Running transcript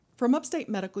From Upstate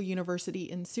Medical University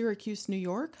in Syracuse, New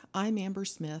York, I'm Amber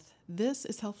Smith. This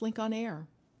is HealthLink on Air.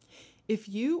 If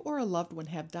you or a loved one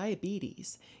have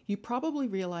diabetes, you probably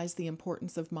realize the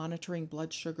importance of monitoring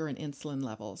blood sugar and insulin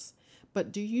levels.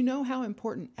 But do you know how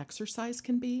important exercise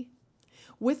can be?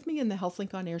 With me in the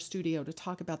HealthLink on Air studio to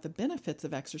talk about the benefits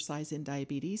of exercise in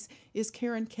diabetes is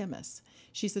Karen Kimmis.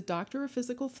 She's a doctor of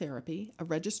physical therapy, a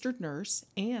registered nurse,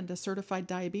 and a certified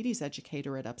diabetes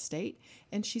educator at Upstate,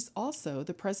 and she's also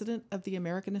the president of the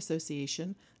American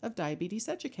Association of Diabetes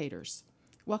Educators.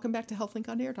 Welcome back to HealthLink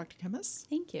on Air, Dr. Kimmis.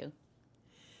 Thank you.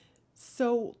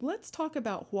 So let's talk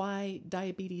about why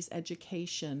diabetes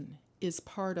education is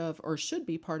part of, or should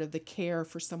be part of, the care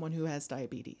for someone who has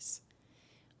diabetes.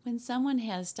 When someone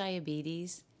has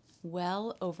diabetes,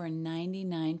 well over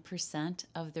 99%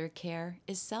 of their care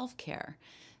is self-care.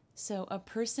 So a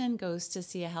person goes to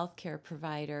see a healthcare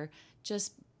provider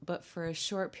but for a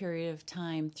short period of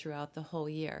time throughout the whole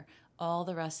year. All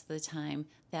the rest of the time,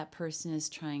 that person is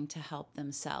trying to help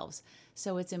themselves.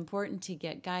 So it's important to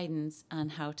get guidance on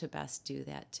how to best do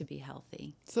that to be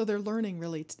healthy. So they're learning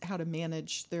really how to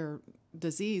manage their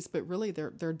disease, but really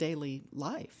their daily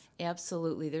life.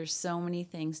 Absolutely. There's so many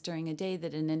things during a day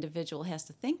that an individual has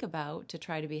to think about to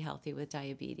try to be healthy with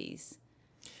diabetes.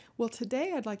 Well,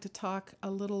 today I'd like to talk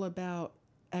a little about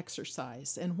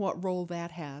exercise and what role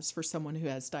that has for someone who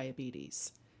has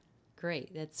diabetes.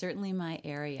 Great. That's certainly my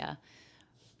area.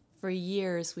 For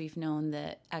years, we've known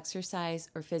that exercise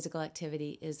or physical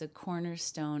activity is a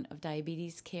cornerstone of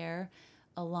diabetes care,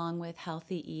 along with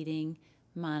healthy eating,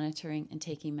 monitoring, and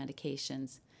taking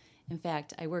medications. In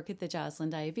fact, I work at the Joslin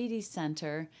Diabetes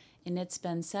Center, and it's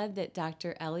been said that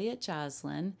Dr. Elliot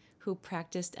Joslin, who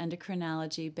practiced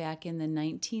endocrinology back in the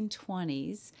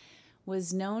 1920s,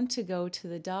 was known to go to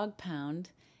the dog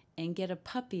pound and get a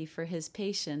puppy for his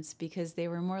patients because they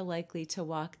were more likely to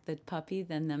walk the puppy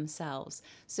than themselves.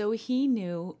 So he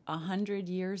knew 100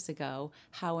 years ago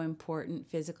how important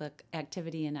physical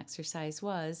activity and exercise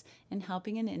was in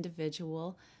helping an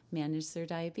individual manage their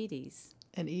diabetes.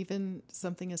 And even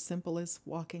something as simple as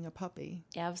walking a puppy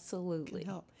Absolutely. can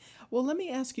help. Well, let me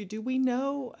ask you, do we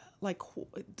know,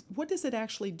 what does it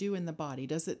actually do in the body?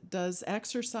 Does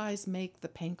exercise make the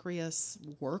pancreas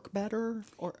work better,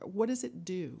 or what does it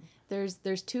do?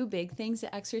 There's two big things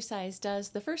that exercise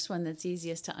does. The first one that's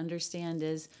easiest to understand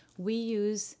is we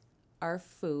use our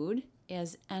food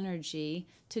as energy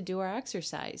to do our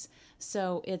exercise.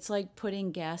 So it's like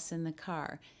putting gas in the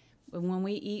car. When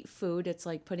we eat food, it's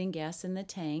like putting gas in the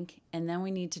tank, and then we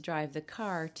need to drive the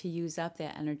car to use up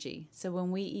that energy. So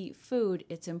when we eat food,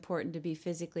 it's important to be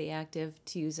physically active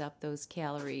to use up those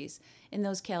calories. And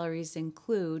those calories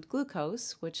include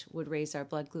glucose, which would raise our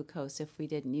blood glucose if we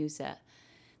didn't use it.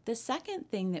 The second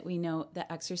thing that we know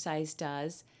that exercise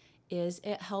does is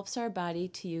it helps our body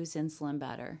to use insulin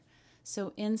better.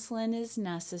 So insulin is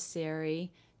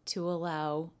necessary to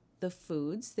allow the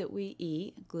foods that we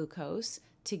eat, glucose,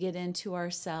 to get into our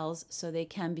cells so they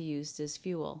can be used as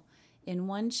fuel. And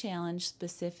one challenge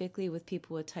specifically with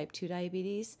people with type 2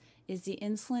 diabetes is the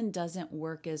insulin doesn't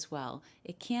work as well.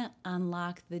 It can't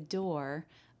unlock the door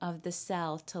of the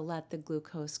cell to let the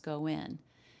glucose go in.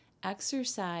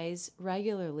 Exercise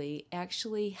regularly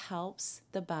actually helps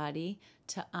the body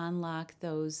to unlock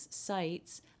those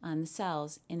sites on the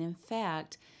cells. And in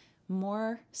fact,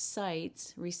 more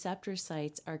sites, receptor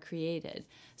sites, are created.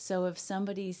 So if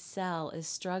somebody's cell is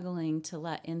struggling to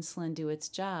let insulin do its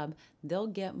job, they'll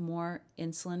get more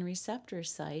insulin receptor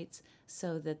sites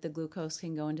so that the glucose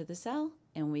can go into the cell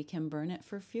and we can burn it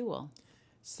for fuel.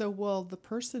 So will the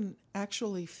person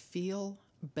actually feel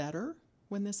better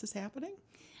when this is happening?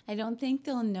 I don't think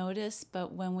they'll notice,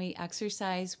 but when we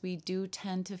exercise, we do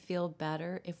tend to feel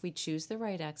better if we choose the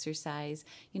right exercise.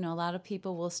 A lot of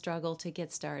people will struggle to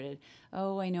get started.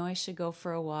 Oh, I know I should go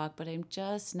for a walk, but I'm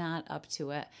just not up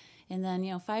to it. And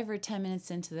then, 5 or 10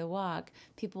 minutes into the walk,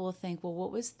 people will think, well,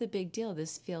 what was the big deal?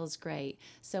 This feels great.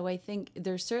 So I think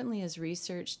there certainly is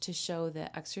research to show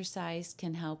that exercise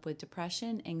can help with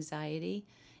depression, anxiety,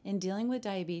 and dealing with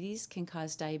diabetes can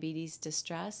cause diabetes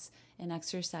distress, and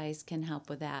exercise can help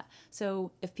with that.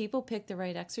 So if people pick the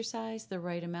right exercise, the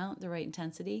right amount, the right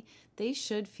intensity, they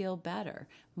should feel better,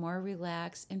 more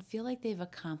relaxed, and feel like they've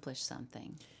accomplished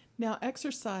something. Now,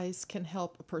 exercise can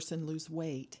help a person lose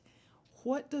weight.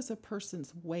 What does a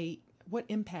person's weight, what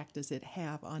impact does it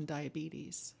have on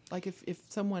diabetes? Like if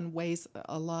someone weighs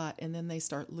a lot and then they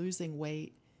start losing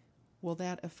weight, will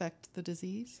that affect the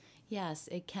disease? Yes,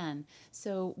 it can.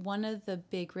 So one of the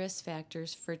big risk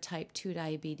factors for type 2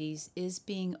 diabetes is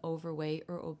being overweight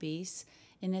or obese.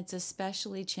 And it's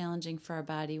especially challenging for our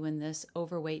body when this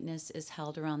overweightness is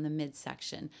held around the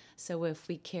midsection. So if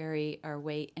we carry our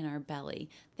weight in our belly,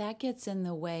 that gets in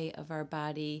the way of our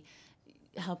body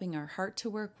helping our heart to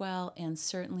work well, and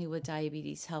certainly with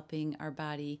diabetes, helping our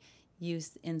body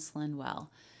use insulin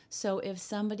well. So if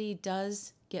somebody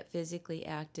does get physically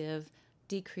active,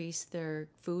 decrease their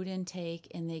food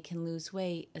intake, and they can lose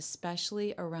weight,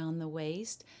 especially around the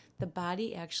waist, the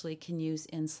body actually can use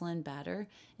insulin better,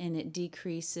 and it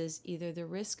decreases either the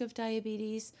risk of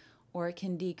diabetes or it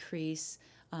can decrease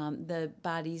the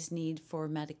body's need for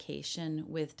medication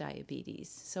with diabetes.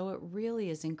 So it really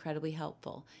is incredibly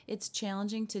helpful. It's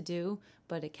challenging to do,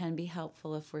 but it can be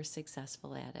helpful if we're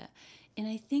successful at it. And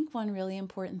I think one really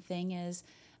important thing is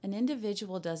an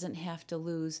individual doesn't have to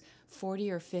lose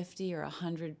 40 or 50 or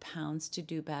 100 pounds to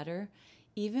do better.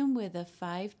 Even with a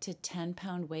 5 to 10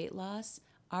 pound weight loss,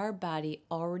 our body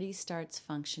already starts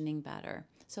functioning better.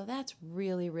 So that's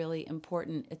really, really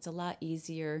important. It's a lot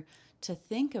easier to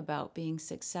think about being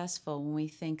successful when we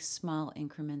think small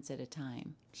increments at a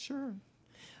time. Sure.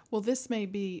 Well, this may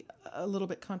be a little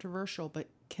bit controversial, but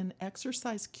can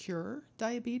exercise cure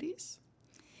diabetes?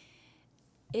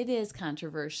 It is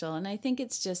controversial, and I think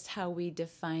it's just how we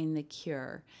define the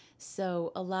cure.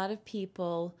 So a lot of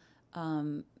people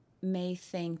may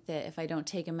think that if I don't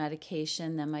take a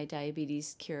medication, then my diabetes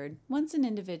is cured. Once an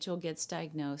individual gets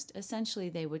diagnosed, essentially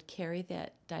they would carry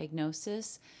that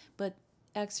diagnosis, but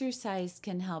exercise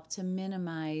can help to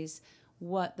minimize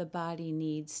what the body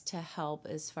needs to help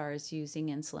as far as using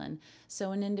insulin.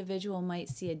 So an individual might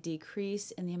see a decrease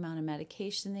in the amount of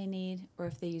medication they need, or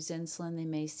if they use insulin, they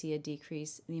may see a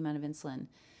decrease in the amount of insulin.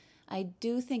 I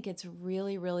do think it's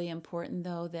really, really important,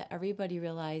 though, that everybody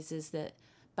realizes that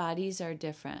bodies are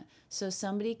different. So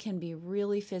somebody can be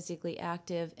really physically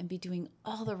active and be doing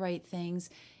all the right things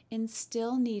and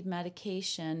still need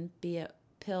medication, be it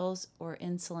pills or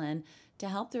insulin, to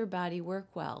help their body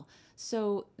work well.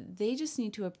 So they just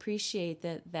need to appreciate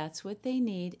that that's what they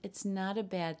need. It's not a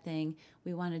bad thing.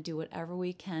 We want to do whatever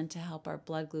we can to help our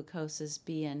blood glucoses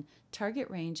be in target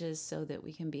ranges so that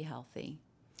we can be healthy.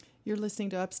 You're listening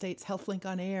to Upstate's HealthLink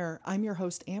on Air. I'm your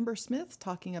host, Amber Smith,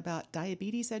 talking about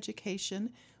diabetes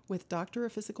education with Doctor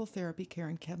of Physical Therapy,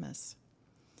 Karen Kemmis.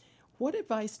 What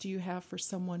advice do you have for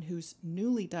someone who's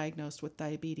newly diagnosed with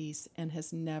diabetes and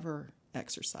has never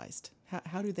exercised?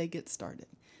 How do they get started?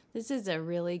 This is a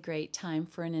really great time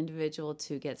for an individual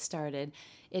to get started.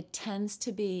 It tends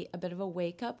to be a bit of a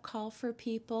wake-up call for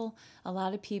people. A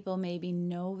lot of people maybe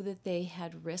know that they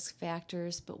had risk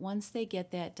factors, but once they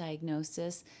get that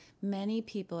diagnosis, many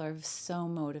people are so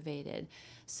motivated.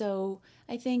 So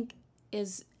I think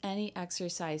is any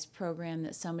exercise program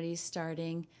that somebody's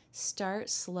starting, start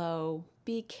slow,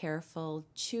 be careful,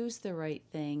 choose the right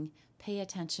thing, pay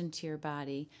attention to your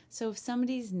body. So if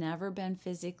somebody's never been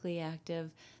physically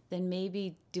active, then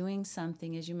maybe doing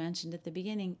something, as you mentioned at the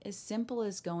beginning, as simple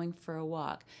as going for a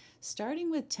walk,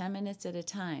 starting with 10 minutes at a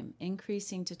time,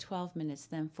 increasing to 12 minutes,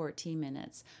 then 14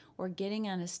 minutes, or getting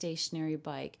on a stationary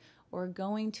bike, or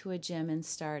going to a gym and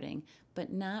starting,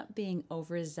 but not being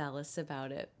overzealous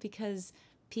about it, because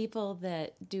people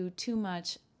that do too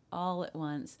much all at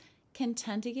once can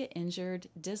tend to get injured,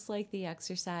 dislike the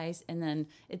exercise, and then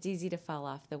it's easy to fall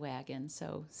off the wagon.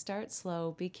 So start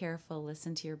slow, be careful,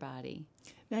 listen to your body.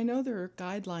 Now, I know there are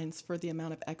guidelines for the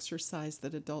amount of exercise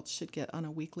that adults should get on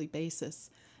a weekly basis.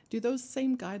 Do those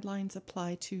same guidelines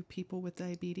apply to people with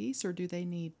diabetes, or do they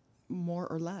need more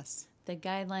or less? The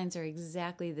guidelines are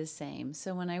exactly the same.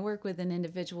 So when I work with an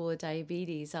individual with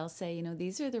diabetes, I'll say,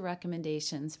 these are the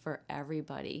recommendations for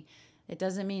everybody. It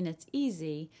doesn't mean it's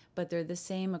easy, but they're the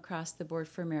same across the board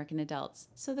for American adults.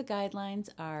 So the guidelines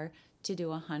are to do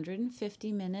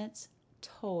 150 minutes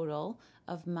total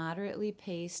of moderately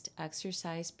paced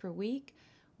exercise per week,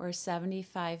 or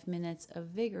 75 minutes of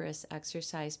vigorous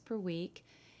exercise per week.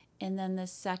 And then the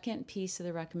second piece of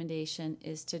the recommendation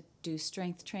is to do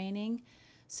strength training.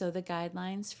 So the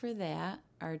guidelines for that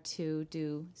are to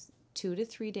do 2 to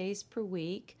 3 days per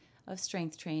week of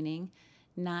strength training,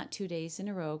 not 2 days in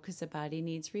a row because the body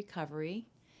needs recovery.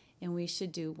 And we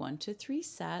should do 1 to 3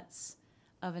 sets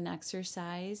of an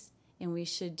exercise, and we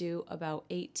should do about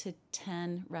 8 to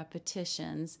 10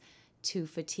 repetitions to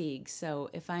fatigue. So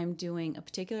if I'm doing a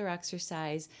particular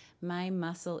exercise, my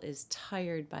muscle is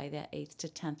tired by that 8th to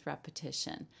 10th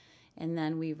repetition. And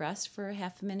then we rest for a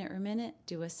half a minute or a minute,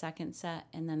 do a second set,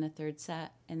 and then a third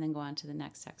set, and then go on to the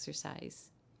next exercise.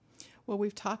 Well,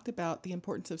 we've talked about the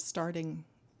importance of starting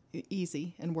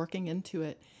easy and working into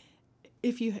it.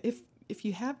 If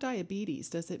you have diabetes,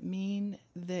 does it mean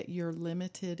that you're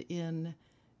limited in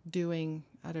doing,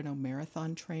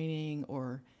 marathon training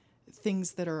or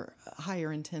things that are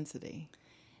higher intensity?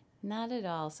 Not at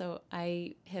all. So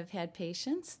I have had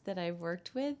patients that I've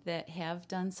worked with that have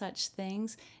done such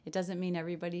things. It doesn't mean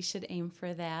everybody should aim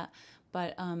for that.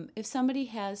 But if somebody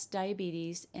has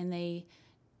diabetes and they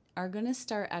are going to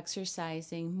start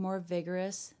exercising more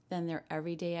vigorous than their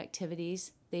everyday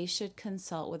activities, they should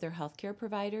consult with their healthcare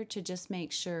provider to just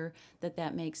make sure that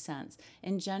that makes sense.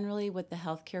 And generally, what the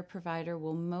healthcare provider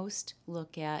will most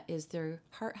look at is their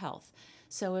heart health.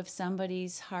 So if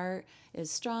somebody's heart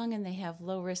is strong and they have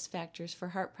low risk factors for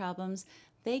heart problems,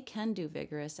 they can do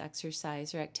vigorous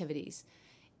exercise or activities.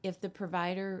 If the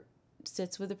provider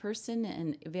sits with a person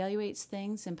and evaluates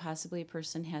things and possibly a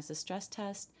person has a stress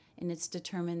test and it's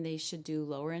determined they should do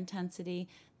lower intensity,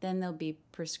 then they'll be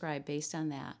prescribed based on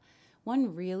that.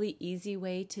 One really easy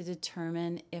way to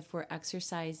determine if we're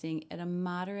exercising at a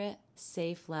moderate,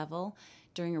 safe level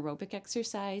during aerobic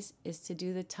exercise is to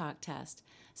do the talk test.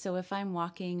 So if I'm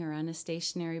walking or on a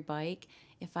stationary bike,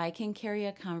 if I can carry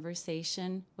a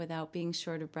conversation without being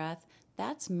short of breath,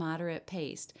 that's moderate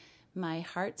paced. My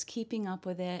heart's keeping up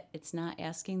with it. It's not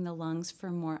asking the lungs for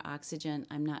more oxygen.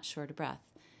 I'm not short of breath.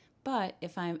 But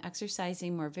if I'm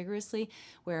exercising more vigorously,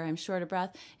 where I'm short of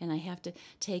breath and I have to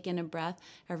take in a breath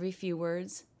every few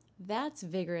words, that's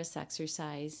vigorous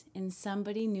exercise. And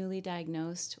somebody newly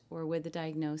diagnosed or with a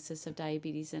diagnosis of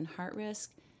diabetes and heart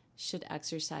risk should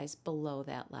exercise below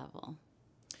that level.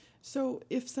 So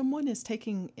if someone is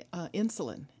taking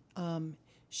insulin,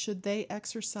 should they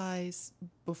exercise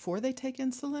before they take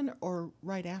insulin or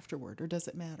right afterward, or does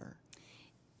it matter?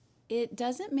 It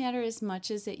doesn't matter as much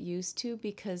as it used to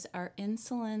because our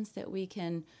insulins that we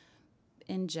can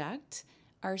inject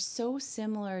are so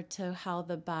similar to how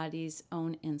the body's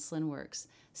own insulin works.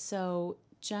 So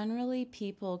generally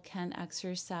people can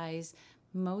exercise.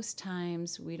 Most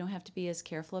times we don't have to be as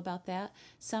careful about that.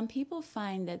 Some people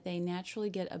find that they naturally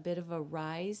get a bit of a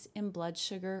rise in blood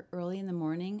sugar early in the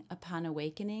morning upon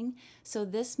awakening. So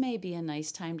this may be a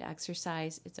nice time to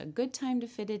exercise. It's a good time to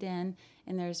fit it in,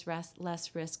 and there's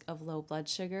less risk of low blood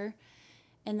sugar.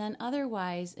 And then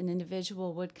otherwise, an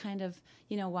individual would kind of,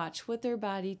 watch what their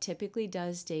body typically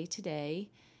does day to day,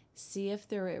 see if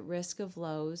they're at risk of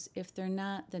lows. If they're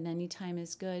not, then any time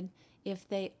is good. If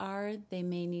they are, they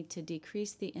may need to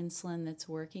decrease the insulin that's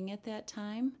working at that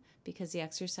time because the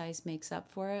exercise makes up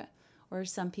for it. Or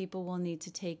some people will need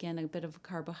to take in a bit of a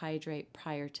carbohydrate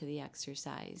prior to the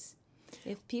exercise.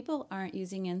 If people aren't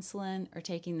using insulin or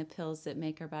taking the pills that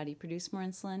make our body produce more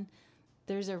insulin,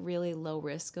 there's a really low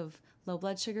risk of low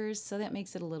blood sugars, so that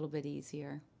makes it a little bit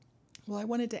easier. Well, I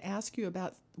wanted to ask you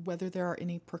about whether there are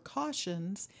any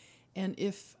precautions, and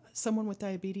if someone with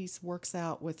diabetes works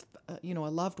out with, a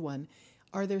loved one,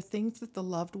 are there things that the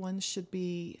loved one should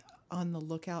be on the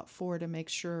lookout for to make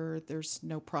sure there's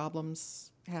no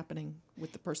problems happening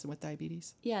with the person with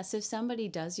diabetes? Yes, if somebody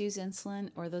does use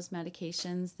insulin or those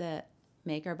medications that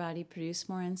make our body produce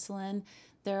more insulin,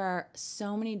 there are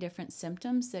so many different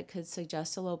symptoms that could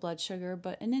suggest a low blood sugar,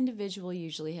 but an individual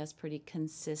usually has pretty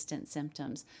consistent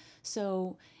symptoms.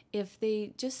 So if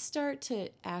they just start to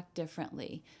act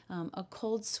differently, a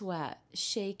cold sweat,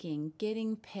 shaking,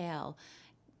 getting pale,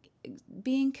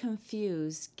 being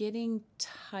confused, getting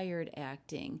tired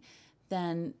acting,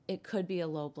 then it could be a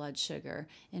low blood sugar.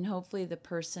 And hopefully the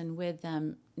person with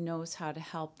them knows how to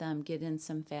help them get in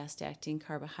some fast-acting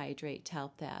carbohydrate to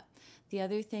help that. The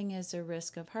other thing is a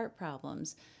risk of heart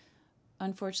problems.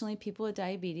 Unfortunately, people with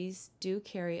diabetes do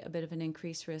carry a bit of an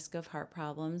increased risk of heart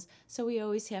problems, so we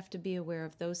always have to be aware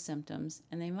of those symptoms.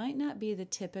 And they might not be the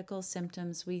typical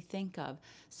symptoms we think of.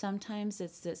 Sometimes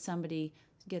it's that somebody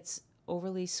gets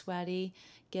overly sweaty,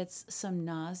 gets some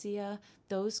nausea.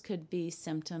 Those could be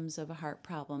symptoms of a heart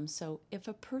problem. So if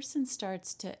a person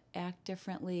starts to act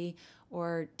differently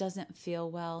or doesn't feel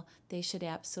well, they should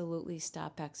absolutely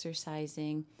stop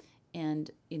exercising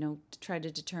and, try to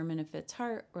determine if it's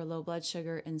heart or low blood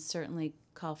sugar, and certainly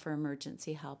call for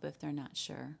emergency help if they're not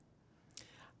sure.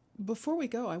 Before we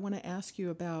go, I want to ask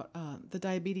you about the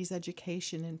diabetes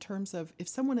education in terms of if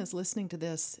someone is listening to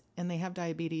this and they have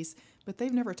diabetes, but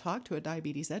they've never talked to a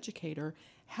diabetes educator,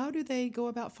 how do they go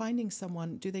about finding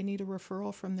someone? Do they need a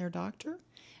referral from their doctor?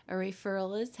 A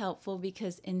referral is helpful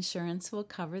because insurance will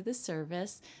cover the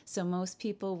service, so most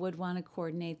people would want to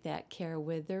coordinate that care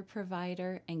with their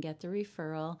provider and get the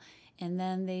referral, and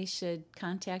then they should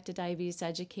contact a diabetes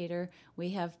educator.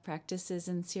 We have practices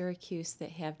in Syracuse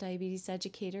that have diabetes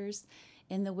educators,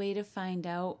 and the way to find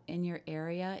out in your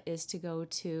area is to go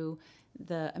to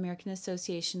the American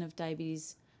Association of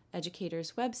Diabetes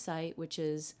Educators website, which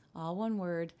is all one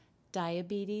word,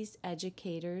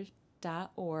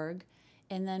 diabeteseducator.org.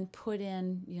 and then put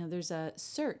in, there's a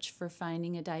search for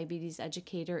finding a diabetes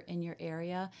educator in your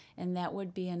area, and that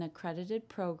would be an accredited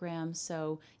program,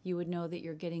 so you would know that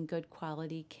you're getting good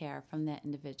quality care from that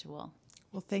individual.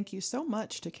 Well, thank you so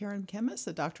much to Karen Kemmis,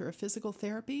 a doctor of physical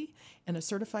therapy and a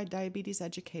certified diabetes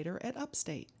educator at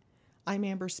Upstate. I'm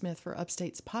Amber Smith for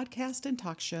Upstate's podcast and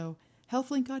talk show,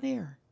 HealthLink on Air.